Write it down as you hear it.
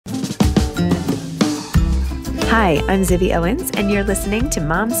Hi, I'm Zibby Owens, and you're listening to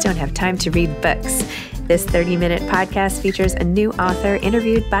Moms Don't Have Time to Read Books. This 30-minute podcast features a new author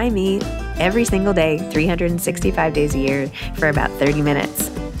interviewed by me every single day, 365 days a year, for about 30 minutes.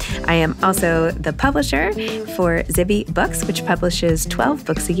 I am also the publisher for Zibby Books, which publishes 12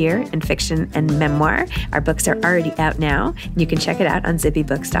 books a year in fiction and memoir. Our books are already out now. You can check it out on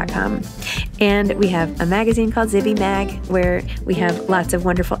zibbybooks.com. And we have a magazine called Zibby Mag, where we have lots of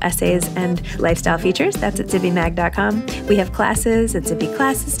wonderful essays and lifestyle features. That's at zibbymag.com. We have classes at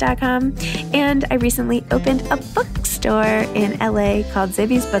zibbyclasses.com. And I recently opened a bookstore in LA called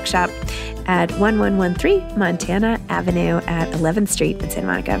Zibby's Bookshop at 1113 Montana Avenue at 11th Street in Santa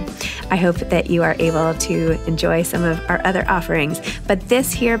Monica. I hope that you are able to enjoy some of our other offerings. But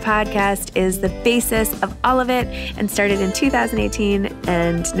this here podcast is the basis of all of it and started in 2018.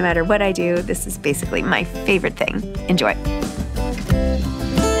 And no matter what I do, this is basically my favorite thing. Enjoy.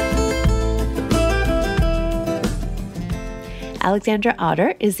 Alexandra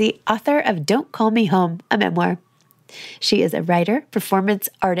Auder is the author of Don't Call Me Home, a memoir. She is a writer, performance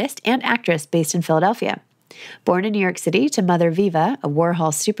artist, and actress based in Philadelphia. Born in New York City to mother Viva, a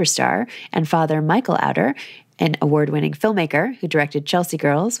Warhol superstar, and father Michael Auder, an award-winning filmmaker who directed Chelsea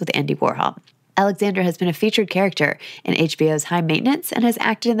Girls with Andy Warhol. Alexandra has been a featured character in HBO's High Maintenance and has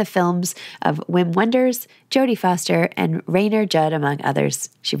acted in the films of Wim Wenders, Jodie Foster, and Rainer Judd, among others.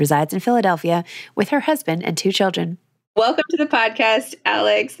 She resides in Philadelphia with her husband and 2 children. Welcome to the podcast,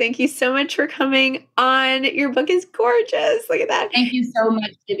 Alex. Thank you so much for coming on. Your book is gorgeous. Look at that. Thank you so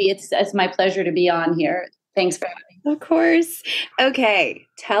much, Zibby. It's my pleasure to be on here. Thanks for having me. Of course. Okay.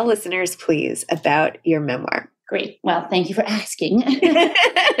 Tell listeners, please, about your memoir. Great. Well, thank you for asking.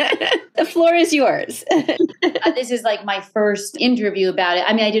 The floor is yours. This is like my first interview about it.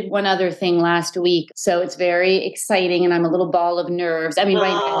 I mean, I did one other thing last week, so it's very exciting and I'm a little ball of nerves. I mean,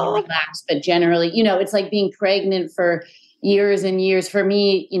 right now I'm relaxed, but generally, it's like being pregnant for years and years. For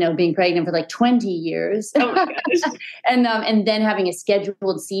me, being pregnant for like 20 years. Oh my gosh. and then having a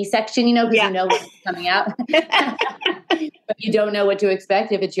scheduled C-section, because you know what's coming out. But you don't know what to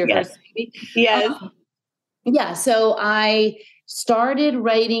expect if it's your first baby. Yes. Yeah, so I started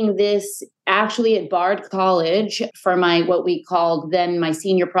writing this actually at Bard College for what we called then my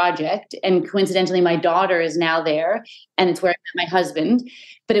senior project. And coincidentally, my daughter is now there, and it's where I met my husband,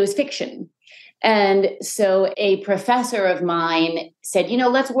 but it was fiction. And so a professor of mine said,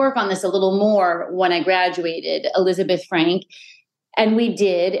 let's work on this a little more when I graduated, Elizabeth Frank. And we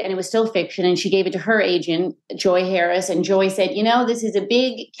did, and it was still fiction. And she gave it to her agent, Joy Harris. And Joy said, this is a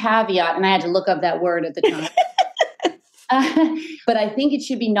big caveat. And I had to look up that word at the time. But I think it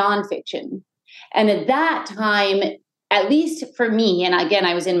should be nonfiction. And at that time, at least for me, and again,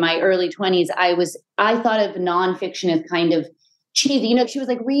 I was in my early 20s, I thought of nonfiction as kind of cheesy. She was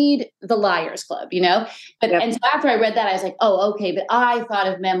like, read The Liars Club, But And so after I read that, I was like, oh, okay. But I thought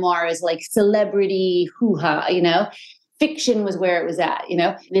of memoir as like celebrity hoo-ha, Fiction was where it was at,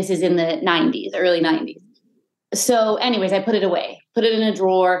 This is in the 90s, early 90s. So anyways, I put it away, put it in a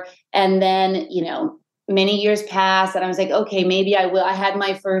drawer. And then, many years passed and I was like, okay, maybe I will. I had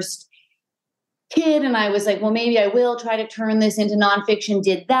my first kid and I was like, well, maybe I will try to turn this into nonfiction.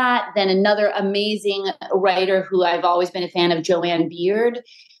 Did that. Then another amazing writer who I've always been a fan of, Joanne Beard,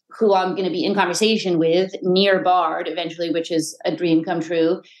 who I'm going to be in conversation with near Bard eventually, which is a dream come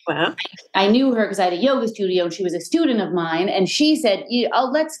true. Wow. I knew her because I had a yoga studio and she was a student of mine. And she said,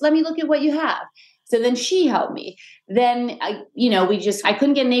 let me look at what you have. So then she helped me. Then, I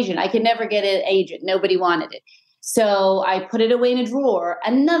couldn't get an agent. I could never get an agent. Nobody wanted it. So I put it away in a drawer.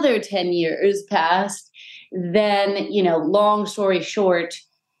 Another 10 years passed. Then, long story short,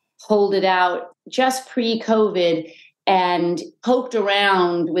 pulled it out just pre-COVID and poked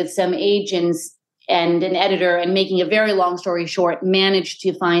around with some agents and an editor, and making a very long story short, managed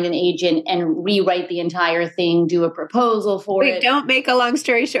to find an agent and rewrite the entire thing, do a proposal for it. Don't make a long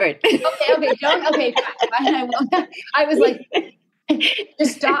story short. Okay, fine. I won't. I was like,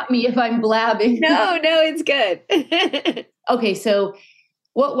 just stop me if I'm blabbing. No, it's good. Okay, so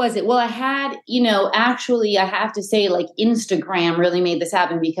what was it? Well, I had, actually, I have to say, like, Instagram really made this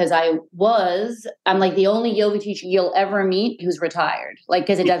happen because I'm like the only yoga teacher you'll ever meet who's retired. Like,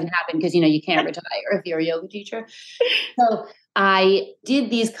 because it doesn't happen because, you can't retire if you're a yoga teacher. So I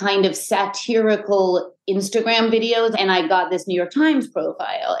did these kind of satirical Instagram videos and I got this New York Times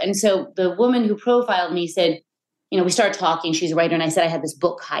profile. And so the woman who profiled me said, we started talking, she's a writer, and I said I had this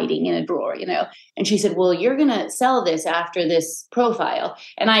book hiding in a drawer, and she said, well, you're going to sell this after this profile.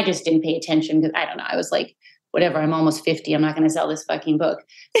 And I just didn't pay attention because I don't know. I was like, whatever, I'm almost 50. I'm not going to sell this fucking book.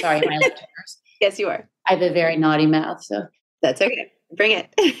 Sorry, my listeners. Yes, you are. I have a very naughty mouth, so. That's okay. Bring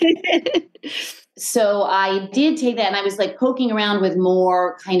it. So I did take that and I was like poking around with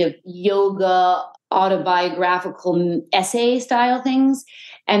more kind of yoga, autobiographical essay style things.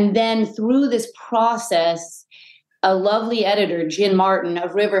 And then through this process, a lovely editor, Jen Martin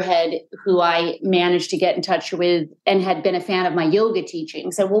of Riverhead, who I managed to get in touch with and had been a fan of my yoga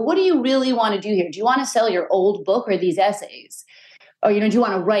teaching, said, well, what do you really want to do here? Do you want to sell your old book or these essays? Or, do you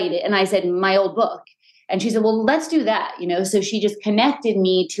want to write it? And I said, my old book. And she said, well, let's do that. So she just connected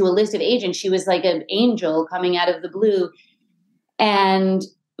me to a list of agents. She was like an angel coming out of the blue. And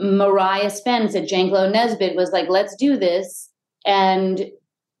Mariah Spence at Janklow Nesbitt was like, let's do this. And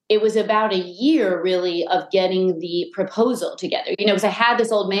it was about a year really of getting the proposal together, because I had this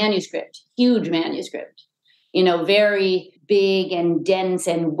old manuscript, huge manuscript, very big and dense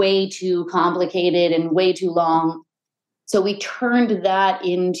and way too complicated and way too long. So we turned that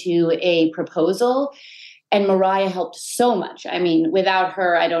into a proposal. And Mariah helped so much. I mean, without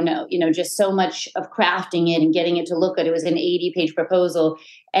her, I don't know, just so much of crafting it and getting it to look good. It was an 80-page proposal.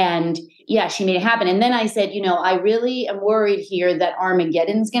 And yeah, she made it happen. And then I said, I really am worried here that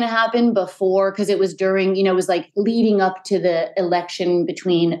Armageddon's going to happen before, because it was during, it was like leading up to the election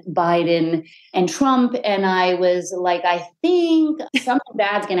between Biden and Trump. And I was like, I think something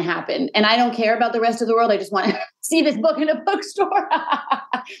bad's going to happen. And I don't care about the rest of the world. I just want to see this book in a bookstore.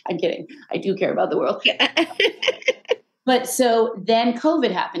 I'm kidding. I do care about the world. But so then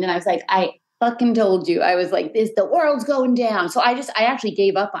COVID happened and I was like, I fucking told you. I was like, the world's going down. So I actually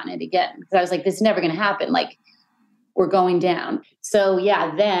gave up on it again because I was like, this is never going to happen. Like, we're going down. So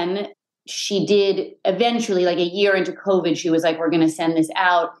yeah, then she did eventually, like a year into COVID, she was like, we're going to send this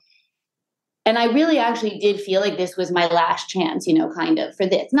out. And I really actually did feel like this was my last chance, kind of for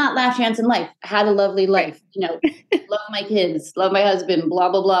this. Not last chance in life. I had a lovely life, love my kids, love my husband, blah,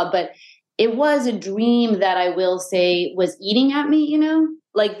 blah, blah. But it was a dream that I will say was eating at me,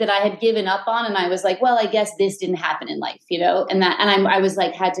 like that I had given up on. And I was like, well, I guess this didn't happen in life, and I was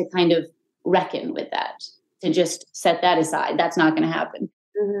like, had to kind of reckon with that, to just set that aside. That's not going to happen.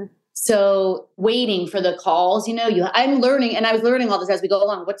 Mm-hmm. So waiting for the calls, I'm learning, and I was learning all this as we go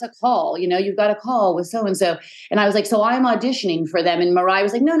along. What's a call? You've got a call with so-and-so. And I was like, so I'm auditioning for them. And Mariah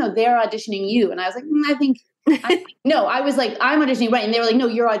was like, no, they're auditioning you. And I was like, I was like, I'm auditioning, right? And they were like, no,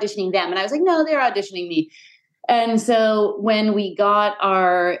 you're auditioning them. And I was like, no, they're auditioning me. And so when we got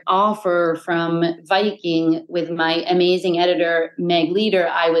our offer from Viking with my amazing editor, Meg Leader,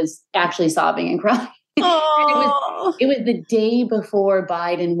 I was actually sobbing and crying. It was the day before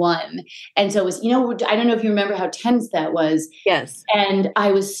Biden won. And so it was, I don't know if you remember how tense that was. Yes. And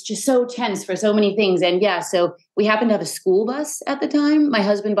I was just so tense for so many things. And yeah, so we happened to have a school bus at the time. My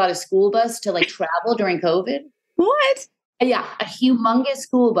husband bought a school bus to like travel during COVID. What? Yeah, a humongous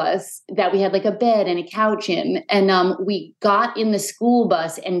school bus that we had like a bed and a couch in. And we got in the school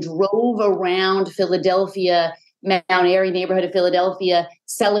bus and drove around Philadelphia, Mount Airy neighborhood of Philadelphia,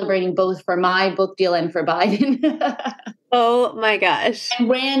 celebrating both for my book deal and for Biden. Oh my gosh. And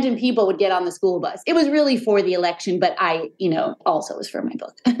random people would get on the school bus. It was really for the election, but I, also was for my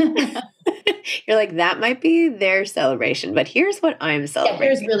book. You're like, that might be their celebration, but here's what I'm celebrating. Yeah,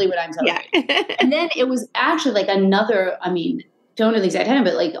 here's really what I'm celebrating. Yeah. And then it was actually like another, don't know the exact time,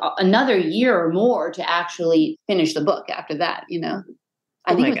 but like another year or more to actually finish the book after that,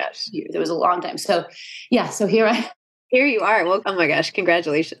 I think it was a long time. So yeah, so here you are. Well, oh my gosh,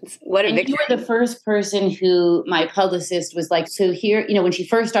 congratulations. What a victory. You were the first person who my publicist was like, so here, when she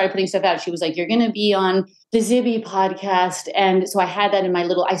first started putting stuff out, she was like, you're going to be on the Zibby podcast. And so I had that in my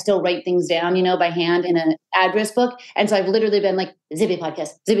I still write things down, by hand in an address book. And so I've literally been like, Zibby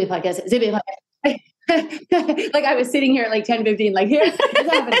podcast, Zibby podcast, Zibby podcast. Like I was sitting here at like 10:15, like, here,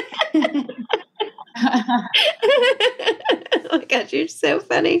 what's happening? Oh my gosh, you're so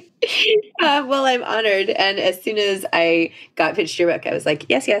funny. Well, I'm honored. And as soon as I got pitched your book, I was like,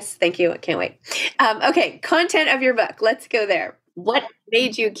 yes, thank you. I can't wait. Okay, content of your book. Let's go there. What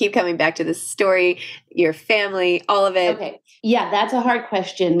made you keep coming back to this story, your family, all of it? Okay. Yeah, that's a hard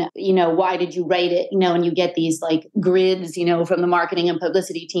question. Why did you write it? And you get these like grids, from the marketing and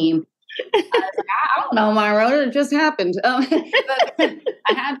publicity team. I was like, I don't know why I wrote it. It just happened. But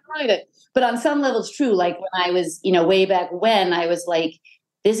I had to write it. But on some level, it's true. Like when I was, way back when, I was like,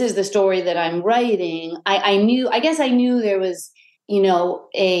 this is the story that I'm writing. I knew there was,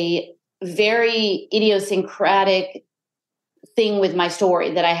 a very idiosyncratic thing with my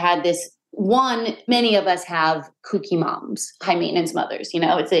story, that I had this one. Many of us have kooky moms, high maintenance mothers.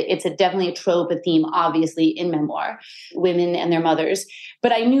 It's definitely a trope, a theme, obviously in Memoir, women and their mothers.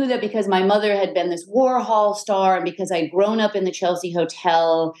 But I knew that because my mother had been this Warhol star, and because I'd grown up in the Chelsea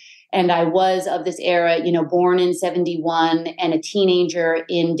Hotel, And I was of this era, born in 71 and a teenager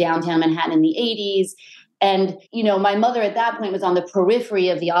in downtown Manhattan in the 80s. And, my mother at that point was on the periphery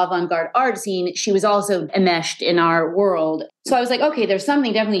of the avant-garde art scene. She was also enmeshed in our world. So I was like, okay, there's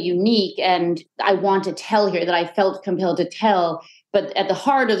something definitely unique and I want to tell here that I felt compelled to tell. But at the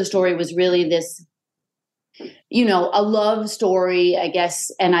heart of the story was really this, a love story, I guess.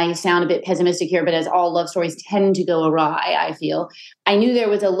 And I sound a bit pessimistic here, but as all love stories tend to go awry, I feel. I knew there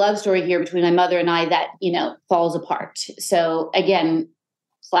was a love story here between my mother and I that, falls apart. So again,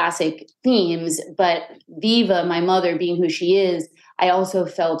 classic themes, but Viva, my mother, being who she is, I also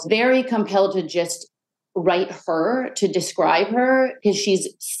felt very compelled to just write her, to describe her, because she's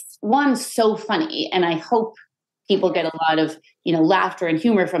one, so funny. And I hope people get a lot of, laughter and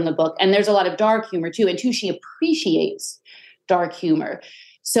humor from the book. And there's a lot of dark humor too. And two, she appreciates dark humor.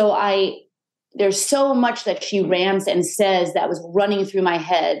 So there's so much that she rants and says that was running through my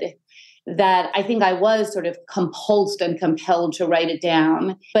head that I think I was sort of compulsed and compelled to write it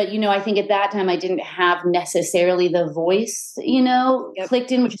down. But, I think at that time I didn't have necessarily the voice,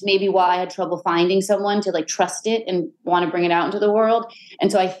 clicked in, which is maybe why I had trouble finding someone to trust it and want to bring it out into the world.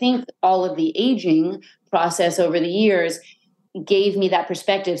 And so I think all of the aging process over the years gave me that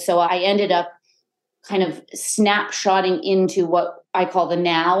perspective. So I ended up kind of snapshotting into what I call the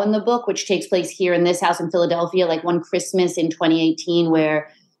now in the book, which takes place here in this house in Philadelphia, like one Christmas in 2018, where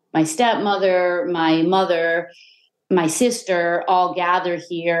my stepmother, my mother, my sister all gather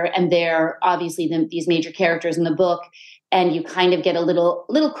here, and they're obviously these major characters in the book. And you kind of get a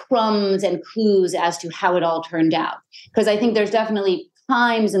little crumbs and clues as to how it all turned out. Because I think there's definitely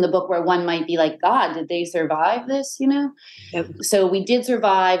times in the book where one might be like, God, did they survive this? Yep. So we did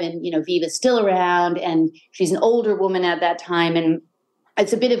survive, and Viva's still around, and she's an older woman at that time, and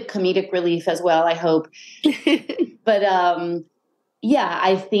it's a bit of comedic relief as well, I hope. But yeah,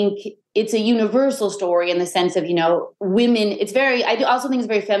 I think it's a universal story in the sense of, women. I also think it's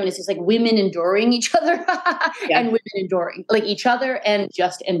very feminist. It's like women enduring each other and women enduring each other and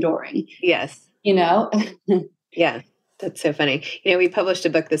just enduring. Yes. Yeah, that's so funny. We published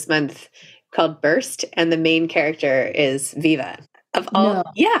a book this month called Burst, and the main character is Viva.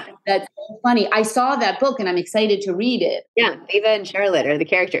 Yeah. That's so funny. I saw that book and I'm excited to read it. Yeah, Viva and Charlotte are the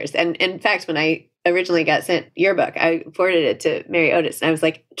characters. And in fact, when I originally got sent your book, I forwarded it to Mary Otis, and I was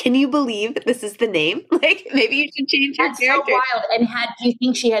like, can you believe that this is the name? Maybe you should change your character. That's so wild. And do you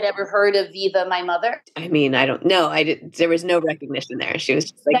think she had ever heard of Viva, my mother? I mean, I don't know. There was no recognition there. She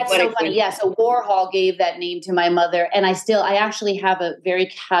was just like, that's so funny. Yeah. So Warhol gave that name to my mother. And I actually have a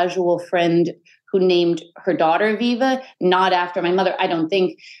very casual friend who named her daughter Viva, not after my mother, I don't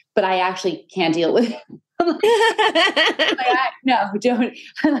think, but I actually can't deal with it. No, don't.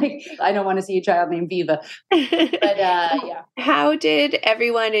 I don't want to see a child named Viva. But yeah. How did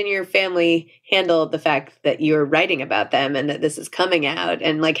everyone in your family handle the fact that you're writing about them and that this is coming out?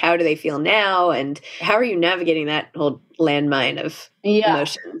 And how do they feel now? And how are you navigating that whole landmine of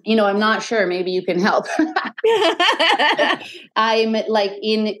emotion? I'm not sure. Maybe you can help. I'm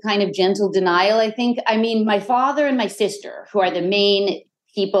in kind of gentle denial, I think. I mean, my father and my sister, who are the main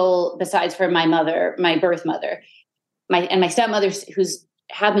people besides for my mother, my birth mother, my stepmother, who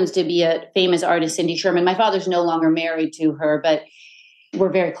happens to be a famous artist, Cindy Sherman. My father's no longer married to her, but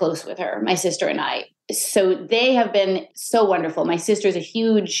we're very close with her, my sister and I. So they have been so wonderful. My sister's a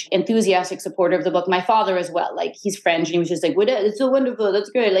huge, enthusiastic supporter of the book. My father as well. He's French, and he was just like, "It's so wonderful. That's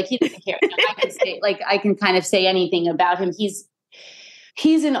good." He doesn't care. I can kind of say anything about him.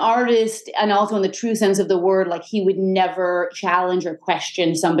 He's an artist, and also in the true sense of the word, he would never challenge or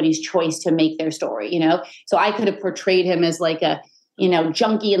question somebody's choice to make their story, So I could have portrayed him as a,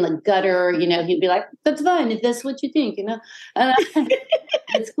 junkie in the gutter, he'd be like, that's fine if that's what you think,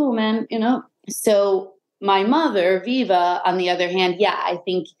 it's cool, man, So my mother, Viva, on the other hand, I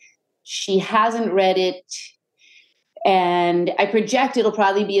think she hasn't read it. And I project it'll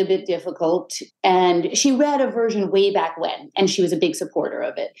probably be a bit difficult. And she read a version way back when, and she was a big supporter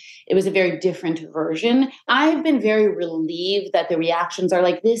of it. It was a very different version. I've been very relieved that the reactions are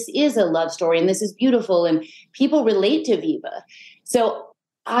this is a love story and this is beautiful and people relate to Viva. So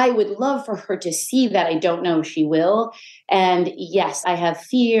I would love for her to see that. I don't know if she will. And yes, I have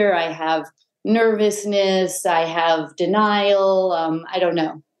fear. I have nervousness. I have denial. I don't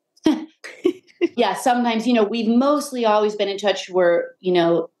know. Yeah, sometimes, we've mostly always been in touch. We're,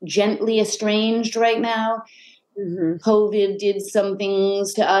 gently estranged right now. Mm-hmm. COVID did some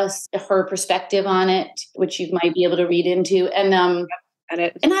things to us, her perspective on it, which you might be able to read into. And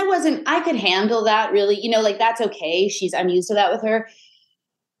and I could handle that really, that's okay. I'm used to that with her.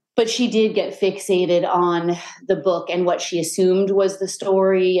 But she did get fixated on the book and what she assumed was the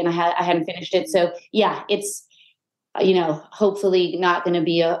story. And I hadn't finished it. So yeah, it's, hopefully not going to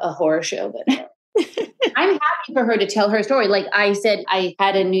be a horror show, but I'm happy for her to tell her story. Like I said, I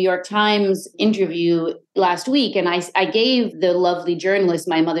had a New York Times interview last week, and I gave the lovely journalist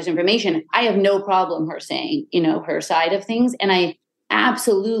my mother's information. I have no problem her saying, her side of things. And I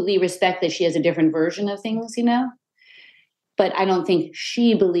absolutely respect that she has a different version of things, but I don't think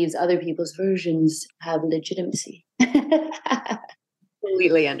she believes other people's versions have legitimacy.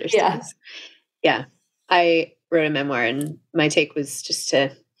 Completely understands. Yeah. I wrote a memoir, and my take was just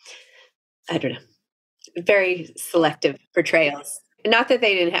to, I don't know, very selective portrayals. Not that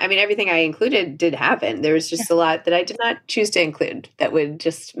they didn't, everything I included did happen. There was just a lot that I did not choose to include that would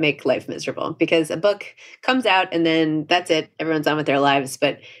just make life miserable, because a book comes out and then that's it. Everyone's on with their lives,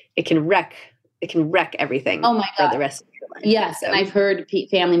 but it can wreck everything for the rest of your life. Yes. So. And I've heard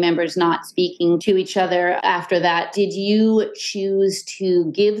family members not speaking to each other after that. Did you choose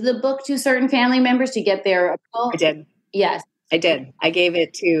to give the book to certain family members to get their approval? I did. Yes. I did. I gave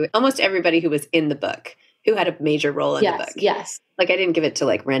it to almost everybody who was in the book, who had a major role in the book. Yes. Like I didn't give it to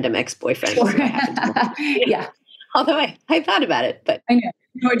like random ex-boyfriends. Sure. Yeah. Although I thought about it, but I know.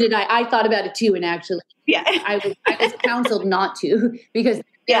 Nor did I. I thought about it too, and actually, I was counseled not to, because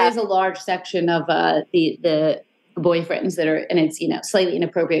there is a large section of the boyfriends that are, and it's slightly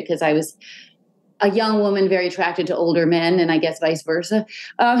inappropriate because I was a young woman very attracted to older men, and I guess vice versa.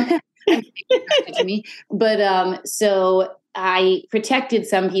 To me, but so I protected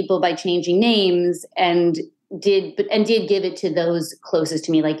some people by changing names, and did give it to those closest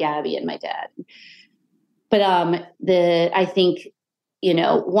to me, like Gabby and my dad. But I think,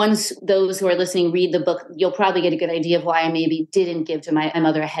 once those who are listening read the book, you'll probably get a good idea of why I maybe didn't give to my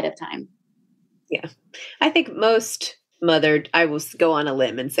mother ahead of time. Yeah. I think I will go on a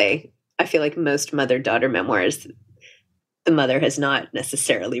limb and say, I feel like most mother-daughter memoirs, the mother has not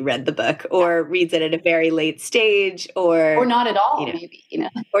necessarily read the book, or reads it at a very late stage, or not at all, maybe,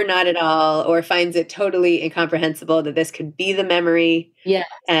 or not at all, or finds it totally incomprehensible that this could be the memory. Yeah.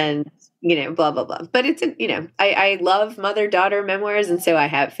 And, blah, blah, blah. But it's, I love mother-daughter memoirs. And so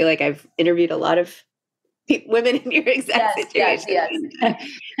feel like I've interviewed a lot of women in your exact situation.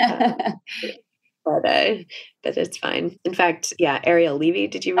 Yes. But it's fine. In fact, Ariel Levy,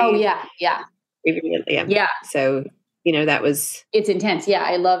 did you read? Oh, yeah. Yeah. So, it's intense. Yeah.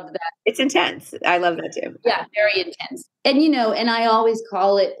 I loved that. It's intense. I love that too. Yeah. Very intense. And, and I always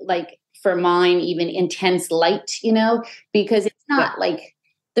call it, like, for mine, even intense light, because it's not like,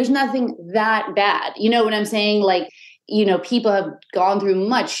 there's nothing that bad. You know what I'm saying? Like, people have gone through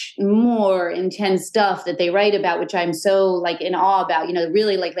much more intense stuff that they write about, which I'm so like in awe about,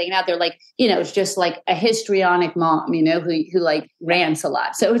 really like laying out there, like, it's just like a histrionic mom, who like rants a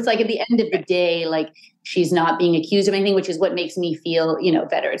lot. So it's like at the end of the day, like she's not being accused of anything, which is what makes me feel,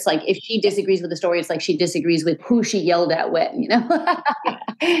 better. It's like if she disagrees with the story, it's like she disagrees with who she yelled at when,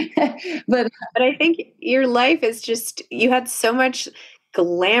 But I think your life is just, you had so much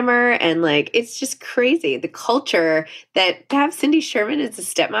glamour, and like it's just crazy, the culture that to have Cindy Sherman as a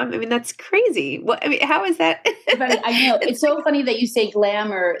stepmom. That's crazy. How is that? I know it's so funny that you say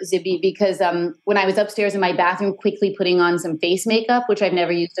glamour, Zibby, because when I was upstairs in my bathroom quickly putting on some face makeup, which I've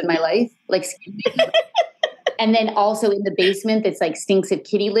never used in my life, like skin makeup, and then also in the basement that's like stinks of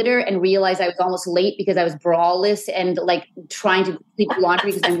kitty litter, and realized I was almost late because I was braless and like trying to do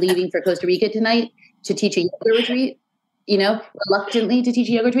laundry because I'm leaving for Costa Rica tonight to teach a yoga retreat. Reluctantly to teach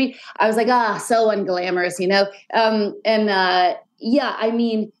a yoga retreat. I was like, so unglamorous,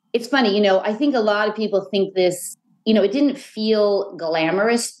 it's funny, I think a lot of people think this, it didn't feel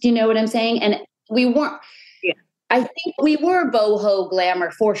glamorous. Do you know what I'm saying? And we weren't, I think we were boho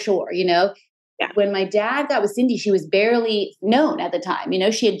glamour for sure, Yeah. When my dad got with Cindy, she was barely known at the time.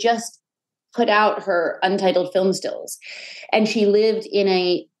 She had just put out her untitled film stills, and she lived in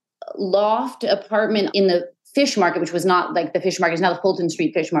a loft apartment in the fish market, which was not like the fish market, it's not the Fulton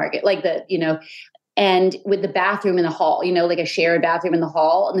Street fish market, like and with the bathroom in the hall, like a shared bathroom in the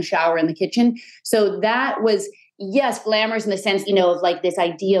hall and the shower in the kitchen. So that was, yes, glamorous in the sense, of like this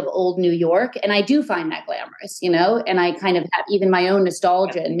idea of old New York. And I do find that glamorous, and I kind of have even my own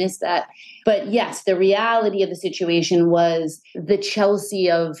nostalgia and miss that. But yes, the reality of the situation was the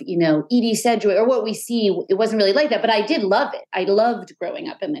Chelsea of, Edie Sedgwick, or what we see, it wasn't really like that, but I did love it. I loved growing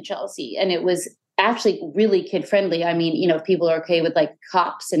up in the Chelsea, and it was actually really kid friendly. If people are okay with like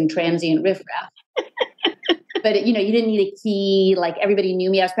cops and transient riffraff, but you didn't need a key. Like everybody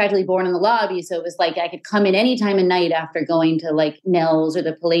knew me. I was practically born in the lobby. So it was like, I could come in any time of night after going to like Nell's or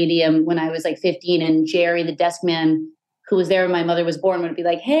the Palladium when I was like 15, and Jerry, the desk man who was there when my mother was born would be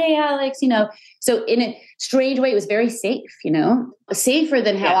like, hey, Alex, So in a strange way, it was very safe, safer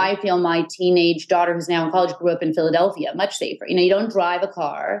than how I feel my teenage daughter, who's now in college, grew up in Philadelphia, much safer. You don't drive a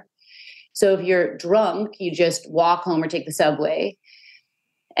car. So if you're drunk, you just walk home or take the subway.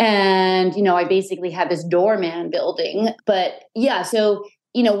 And, I basically had this doorman building. But yeah, so,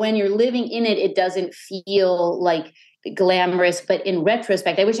 when you're living in it, it doesn't feel like glamorous. But in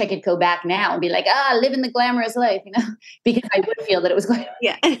retrospect, I wish I could go back now and be like, live in the glamorous life, because I would feel that it was glamorous.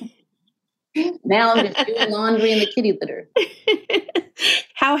 Yeah. Now I'm just doing laundry in the kitty litter.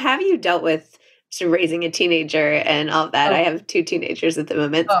 How have you dealt with raising a teenager and all of that? I have 2 teenagers at the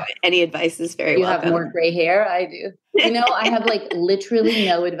moment. So any advice is very welcome. You have more gray hair? I do. I have literally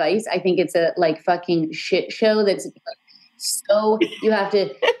no advice. I think it's a fucking shit show that's so you have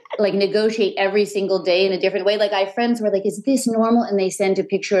to negotiate every single day in a different way. I have friends who are like, is this normal? And they send a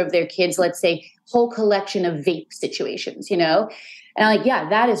picture of their kids, let's say, whole collection of vape situations, And I'm like, yeah,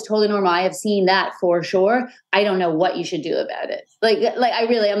 that is totally normal. I have seen that for sure. I don't know what you should do about it.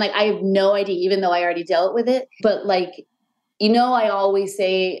 I have no idea, even though I already dealt with it. But I always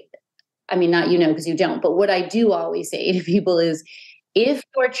say, I mean, not because you don't, but what I do always say to people is, if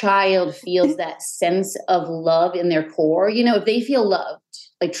your child feels that sense of love in their core, if they feel loved,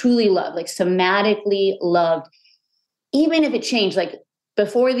 truly loved, somatically loved, even if it changed,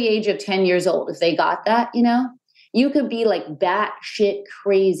 before the age of 10 years old, if they got that, you could be batshit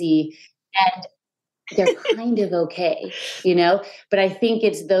crazy and they're kind of okay, But I think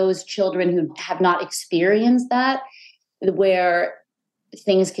it's those children who have not experienced that where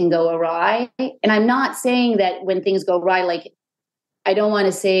things can go awry. And I'm not saying that when things go awry, I don't want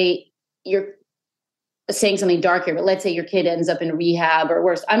to say you're saying something dark here, but let's say your kid ends up in rehab or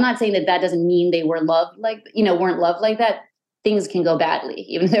worse. I'm not saying that doesn't mean they were loved weren't loved like that. Things can go badly,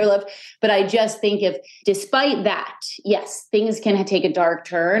 even if they're loved. But I just think despite that, yes, things can take a dark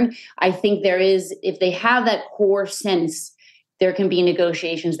turn. I think if they have that core sense, there can be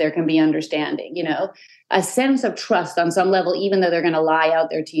negotiations, there can be understanding, a sense of trust on some level, even though they're going to lie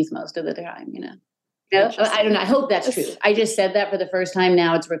out their teeth most of the time, I don't know. I hope that's true. I just said that for the first time.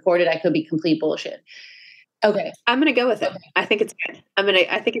 Now it's recorded. I could be complete bullshit. Okay. I'm going to go with it. Okay. I think it's good.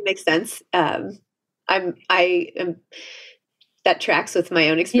 I think it makes sense. I am that tracks with my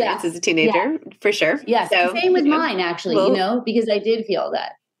own experience as a teenager for sure. Yeah. So, same with mine actually, because I did feel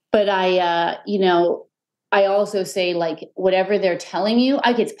that, but I also say whatever they're telling you,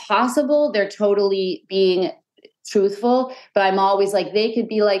 it's possible they're totally being truthful, but I'm always they could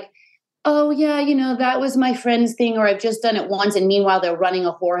be oh yeah, that was my friend's thing, or I've just done it once. And meanwhile, they're running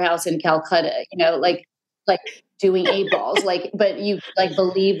a whorehouse in Calcutta, doing 8 balls, but you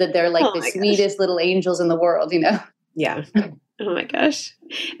believe that they're the sweetest little angels in the world, Yeah. Oh my gosh.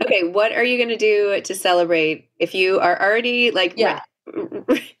 Okay. What are you going to do to celebrate if you are already retrofitting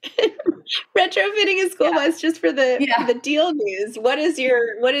a school bus just for the deal news? What is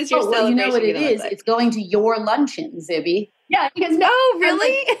your celebration? Well, you know what it is? It's going to your luncheon, Zibby. Yeah, because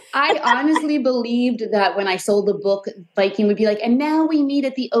really? I honestly believed that when I sold the book, Viking would be and now we meet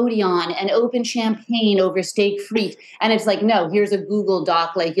at the Odeon and open champagne over steak frites. And it's no, here's a Google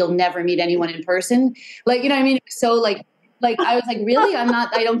Doc, you'll never meet anyone in person. You know what I mean? So I was really?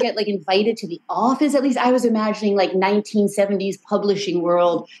 I don't get invited to the office. At least I was imagining 1970s publishing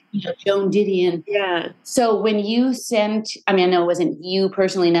world, Joan Didion. Yeah. So when you sent, I know it wasn't you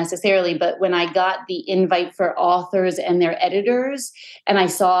personally necessarily, but when I got the invite for authors and their editors and I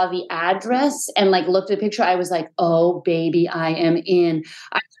saw the address and looked at the picture, I was oh baby, I am in.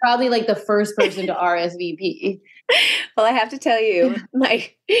 I'm probably the first person to RSVP. Well, I have to tell you,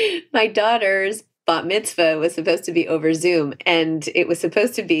 my daughter's bat mitzvah was supposed to be over Zoom and it was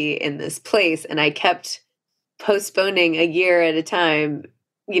supposed to be in this place. And I kept postponing a year at a time.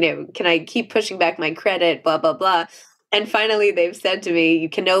 Can I keep pushing back my credit, blah, blah, blah. And finally, they've said to me, you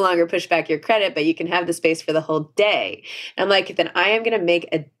can no longer push back your credit, but you can have the space for the whole day. And I'm then I am going to make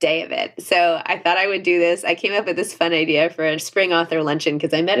a day of it. So I thought I would do this. I came up with this fun idea for a spring author luncheon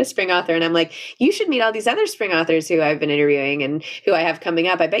because I met a spring author and I'm you should meet all these other spring authors who I've been interviewing and who I have coming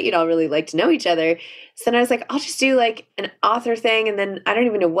up. I bet you'd all really like to know each other. So then I was I'll just do an author thing. And then I don't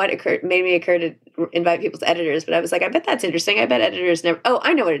even know what made me occur to invite people's editors, but I was I bet that's interesting. I bet editors never,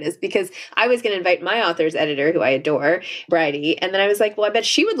 I know what it is because I was going to invite my author's editor who I adore, Bridie. And then I was well, I bet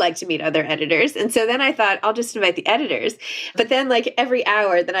she would like to meet other editors. And so then I thought I'll just invite the editors. But then every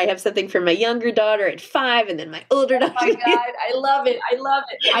hour, then I have something for my younger daughter at 5 and then my older daughter. Oh my God. I love it. I love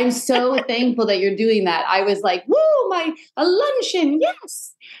it. I'm so thankful that you're doing that. I was woo, a luncheon.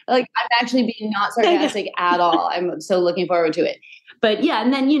 Yes. I'm actually being not sarcastic at all. I'm so looking forward to it. But yeah,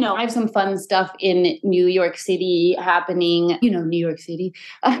 and then, I have some fun stuff in New York City happening, New York City.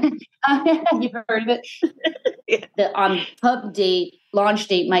 You've heard of it? Yeah. On pub date, launch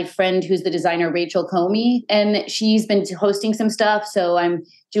date, my friend who's the designer, Rachel Comey, and she's been hosting some stuff. So I'm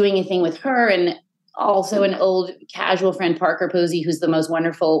doing a thing with her, and also an old casual friend, Parker Posey, who's the most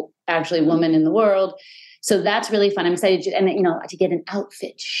wonderful, actually, woman in the world. So that's really fun. I'm excited to get an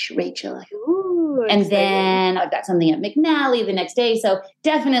outfit, Rachel. Ooh, and exciting. Then I've got something at McNally the next day. So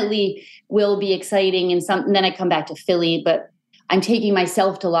definitely will be exciting. And then I come back to Philly, but I'm taking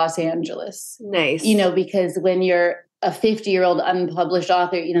myself to Los Angeles. Nice. Because when you're a 50-year-old unpublished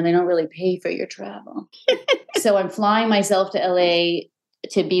author, they don't really pay for your travel. So I'm flying myself to LA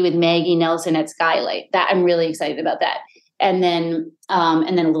to be with Maggie Nelson at Skylight. That I'm really excited about that. And then a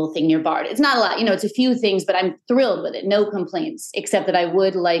little thing near Bard. It's not a lot, it's a few things, but I'm thrilled with it. No complaints, except that I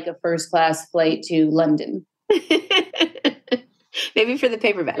would like a first-class flight to London. Maybe for the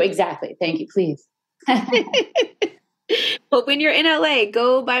paperback. Exactly. Thank you. Please. Well, when you're in LA,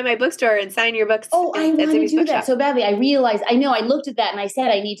 go by my bookstore and sign your books. Oh, I want to do that so badly. I realized, I looked at that and I said,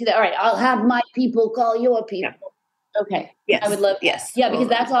 I need to do that. All right, I'll have my people call your people. Yeah. Okay. Yes. I would love that. Yes. Yeah, because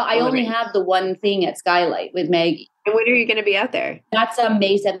that's all. I only have the one thing at Skylight with Maggie. And when are you going to be out there? That's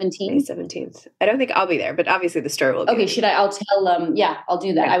May 17th. May 17th. I don't think I'll be there, but obviously the store will be. Okay, I'll tell I'll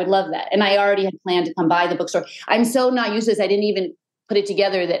do that. Yeah. I would love that. And I already had planned to come by the bookstore. I'm so not used to this. I didn't even put it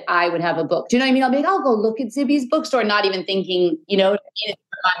together that I would have a book. Do you know what I mean? I'll be like, I'll go look at Zibby's bookstore, not even thinking, it's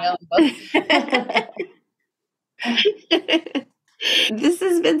for my own book. This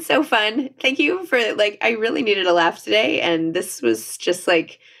has been so fun. Thank you for I really needed a laugh today. And this was just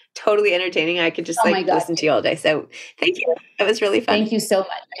totally entertaining. I could just listen to you all day. So thank you. It was really fun. Thank you so much.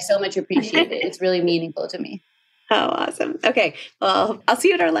 I so much appreciate it. It's really meaningful to me. Oh, awesome. Okay. Well, I'll see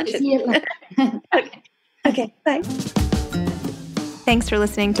you at our luncheon. Okay. Bye. Thanks for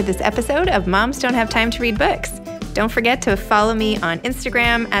listening to this episode of Moms Don't Have Time to Read Books. Don't forget to follow me on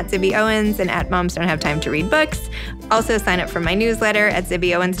Instagram at Zibby Owens and at Moms Don't Have Time to Read Books. Also sign up for my newsletter at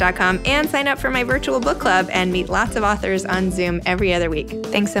zibbyowens.com and sign up for my virtual book club and meet lots of authors on Zoom every other week.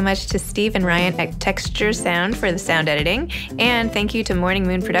 Thanks so much to Steve and Ryan at Texture Sound for the sound editing. And thank you to Morning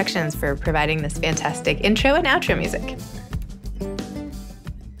Moon Productions for providing this fantastic intro and outro music.